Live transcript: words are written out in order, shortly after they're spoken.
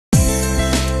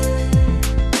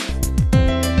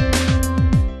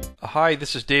Hi,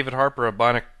 this is David Harper of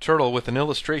Bionic Turtle with an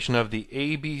illustration of the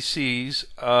ABCs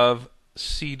of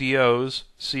CDOs.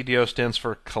 CDO stands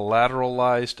for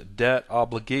collateralized debt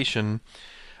obligation.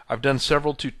 I've done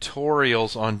several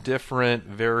tutorials on different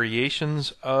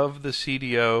variations of the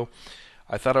CDO.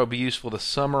 I thought it would be useful to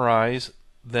summarize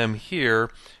them here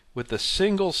with a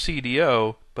single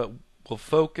CDO, but we'll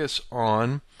focus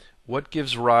on what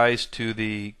gives rise to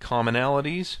the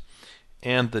commonalities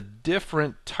and the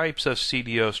different types of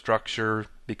CDO structure,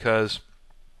 because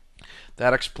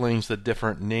that explains the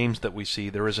different names that we see.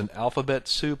 There is an alphabet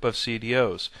soup of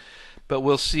CDOs, but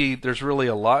we'll see there's really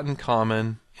a lot in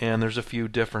common and there's a few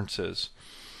differences.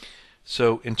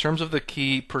 So in terms of the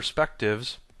key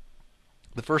perspectives,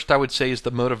 the first I would say is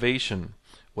the motivation.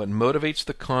 What motivates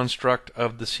the construct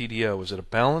of the CDO? Is it a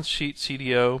balance sheet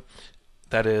CDO?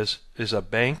 That is a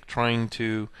bank trying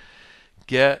to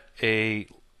get a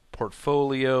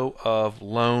portfolio of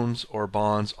loans or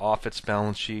bonds off its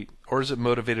balance sheet, or is it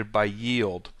motivated by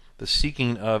yield, the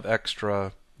seeking of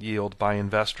extra yield by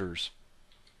investors?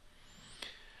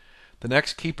 The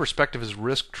next key perspective is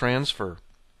risk transfer.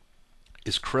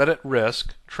 Is credit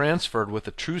risk transferred with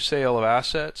a true sale of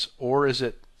assets, or is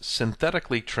it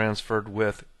synthetically transferred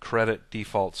with credit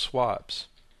default swaps?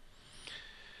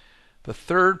 The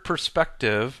third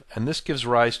perspective, and this gives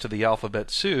rise to the alphabet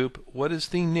soup, what is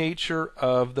the nature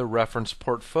of the reference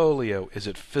portfolio? Is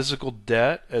it physical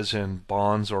debt, as in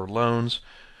bonds or loans,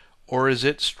 or is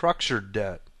it structured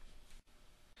debt?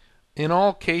 In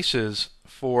all cases,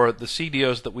 for the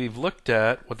CDOs that we've looked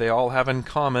at, what they all have in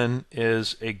common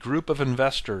is a group of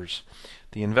investors.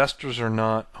 The investors are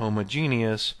not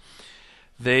homogeneous.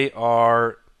 They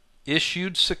are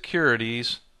issued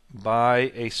securities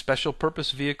by a special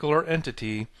purpose vehicle or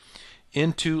entity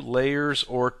into layers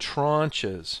or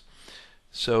tranches.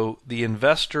 So the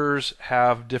investors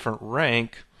have different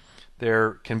rank.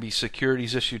 There can be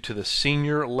securities issued to the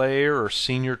senior layer or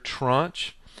senior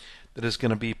tranche that is going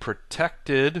to be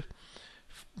protected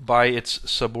by its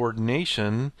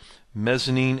subordination,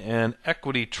 mezzanine and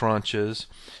equity tranches.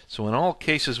 So in all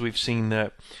cases we've seen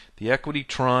that the equity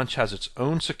tranche has its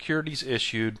own securities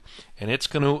issued, and it's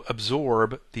going to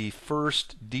absorb the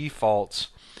first defaults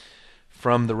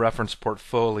from the reference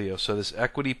portfolio. So this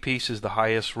equity piece is the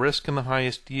highest risk and the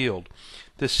highest yield.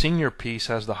 This senior piece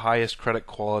has the highest credit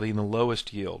quality and the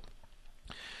lowest yield.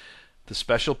 The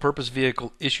special purpose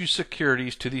vehicle issues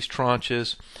securities to these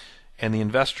tranches, and the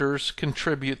investors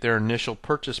contribute their initial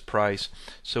purchase price.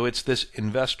 So it's this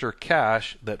investor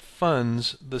cash that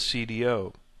funds the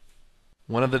CDO.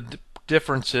 One of the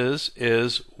differences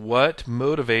is what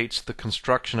motivates the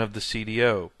construction of the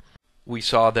CDO. We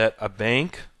saw that a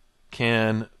bank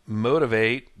can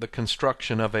motivate the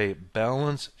construction of a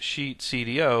balance sheet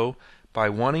CDO by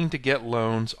wanting to get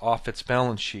loans off its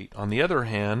balance sheet. On the other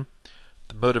hand,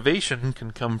 the motivation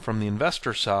can come from the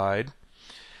investor side,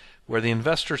 where the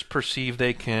investors perceive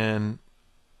they can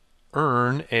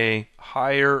earn a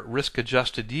higher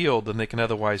risk-adjusted yield than they can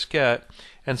otherwise get,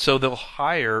 and so they'll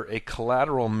hire a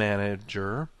collateral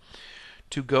manager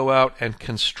to go out and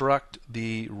construct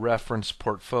the reference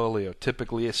portfolio,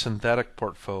 typically a synthetic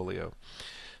portfolio.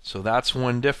 So that's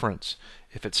one difference.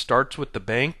 If it starts with the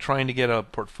bank trying to get a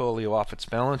portfolio off its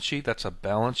balance sheet, that's a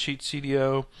balance sheet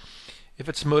CDO. If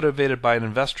it's motivated by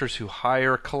investors who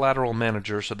hire a collateral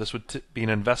manager, so this would be an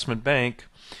investment bank,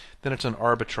 then it's an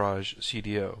arbitrage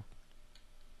CDO.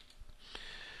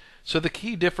 So the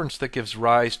key difference that gives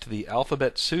rise to the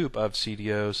alphabet soup of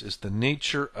CDOs is the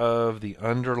nature of the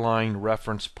underlying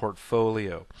reference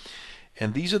portfolio.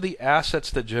 And these are the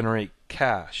assets that generate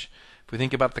cash. If we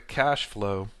think about the cash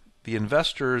flow, the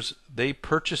investors, they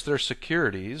purchase their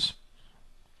securities,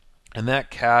 and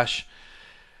that cash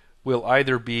will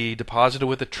either be deposited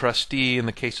with a trustee in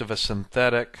the case of a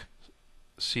synthetic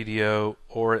CDO,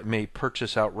 or it may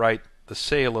purchase outright the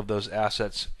sale of those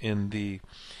assets in the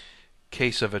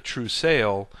case of a true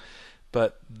sale.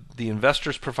 But the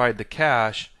investors provide the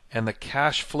cash, and the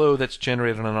cash flow that's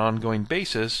generated on an ongoing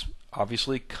basis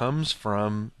obviously comes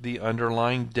from the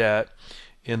underlying debt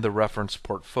in the reference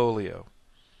portfolio.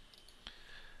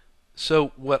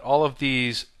 So what all of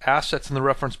these assets in the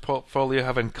reference portfolio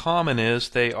have in common is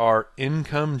they are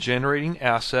income generating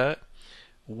asset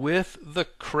with the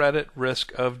credit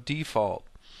risk of default.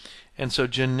 And so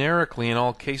generically in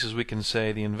all cases we can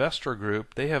say the investor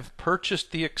group, they have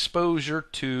purchased the exposure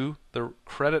to the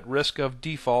credit risk of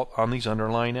default on these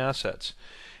underlying assets.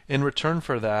 In return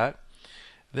for that,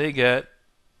 they get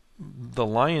the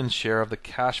lion's share of the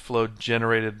cash flow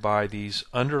generated by these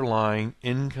underlying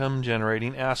income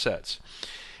generating assets.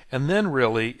 And then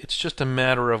really it's just a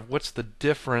matter of what's the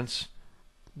difference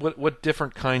what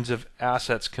different kinds of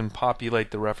assets can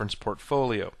populate the reference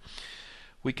portfolio.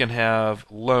 We can have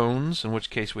loans, in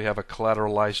which case we have a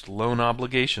collateralized loan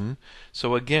obligation.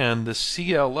 So again, the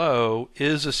CLO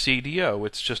is a CDO.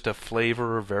 It's just a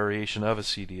flavor or variation of a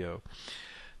CDO.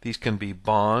 These can be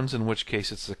bonds, in which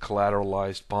case it's a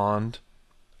collateralized bond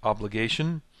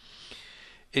obligation.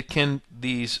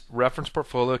 These reference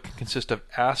portfolio can consist of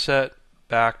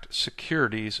asset-backed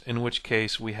securities, in which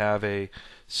case we have a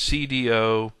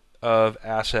CDO of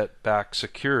asset-backed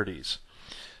securities.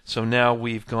 So now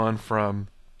we've gone from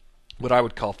what I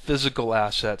would call physical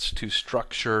assets to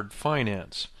structured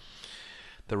finance.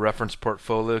 The reference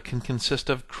portfolio can consist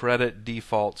of credit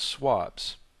default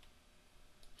swaps,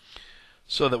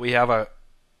 so that we have a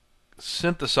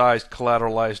synthesized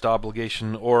collateralized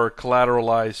obligation or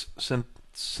collateralized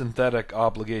synthetic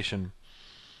obligation.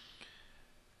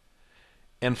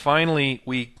 And finally,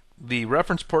 the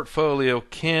reference portfolio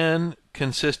can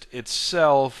consist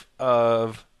itself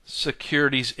of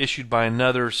securities issued by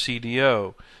another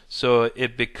CDO. So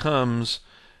it becomes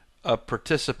a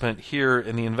participant here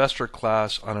in the investor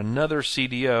class on another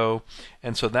CDO,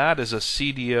 and so that is a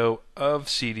CDO of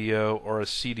CDO, or a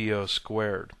CDO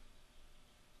squared.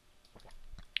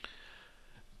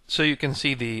 So you can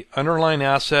see the underlying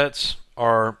assets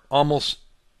have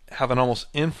an almost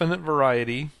infinite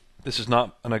variety. This is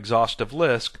not an exhaustive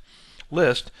list,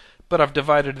 but I've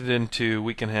divided it into,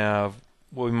 we can have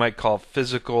what we might call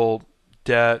physical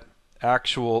debt,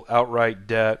 actual outright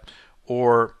debt,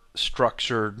 or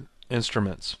structured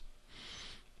instruments.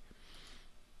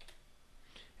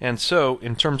 And so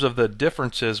in terms of the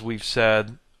differences, we've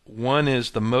said one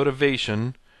is the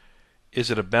motivation.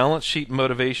 Is it a balance sheet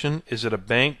motivation? Is it a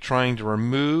bank trying to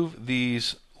remove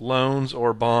these loans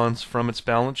or bonds from its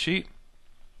balance sheet?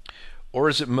 Or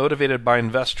is it motivated by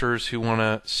investors who want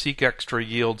to seek extra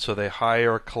yield, so they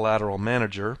hire a collateral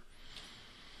manager?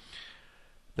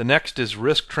 The next is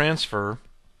risk transfer,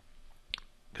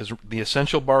 because the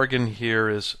essential bargain here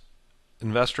is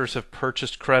investors have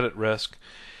purchased credit risk,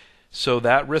 so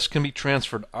that risk can be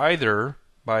transferred either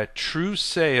by a true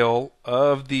sale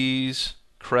of these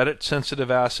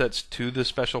credit-sensitive assets to the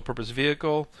special purpose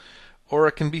vehicle, or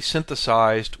it can be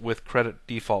synthesized with credit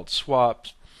default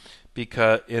swaps,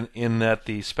 because in that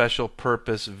the special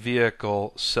purpose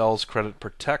vehicle sells credit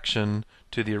protection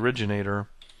to the originator.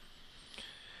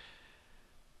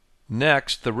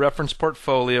 Next, the reference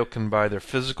portfolio can buy their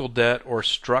physical debt or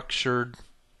structured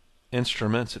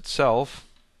instruments itself.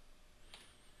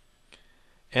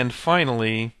 And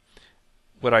finally,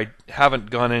 what I haven't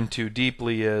gone into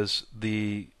deeply is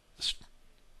the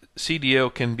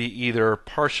CDO can be either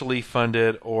partially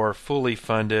funded or fully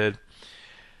funded.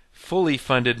 Fully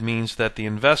funded means that the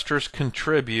investors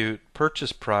contribute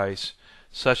purchase price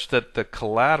such that the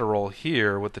collateral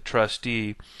here with the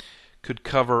trustee could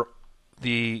cover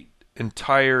the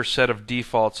entire set of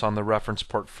defaults on the reference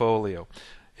portfolio.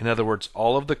 In other words,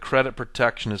 all of the credit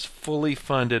protection is fully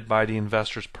funded by the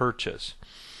investor's purchase.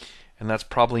 And that's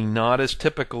probably not as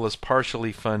typical as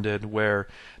partially funded, where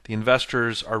the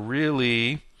investors are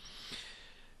really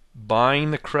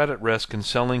buying the credit risk and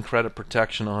selling credit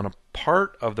protection on a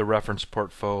part of the reference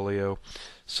portfolio,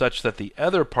 such that the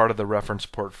other part of the reference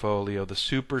portfolio, the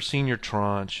super senior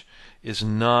tranche, is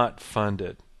not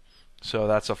funded. So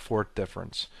that's a fourth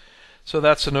difference. So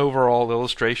that's an overall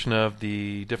illustration of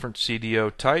the different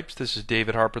CDO types. This is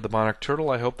David Harper, the Bionic Turtle.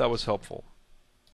 I hope that was helpful.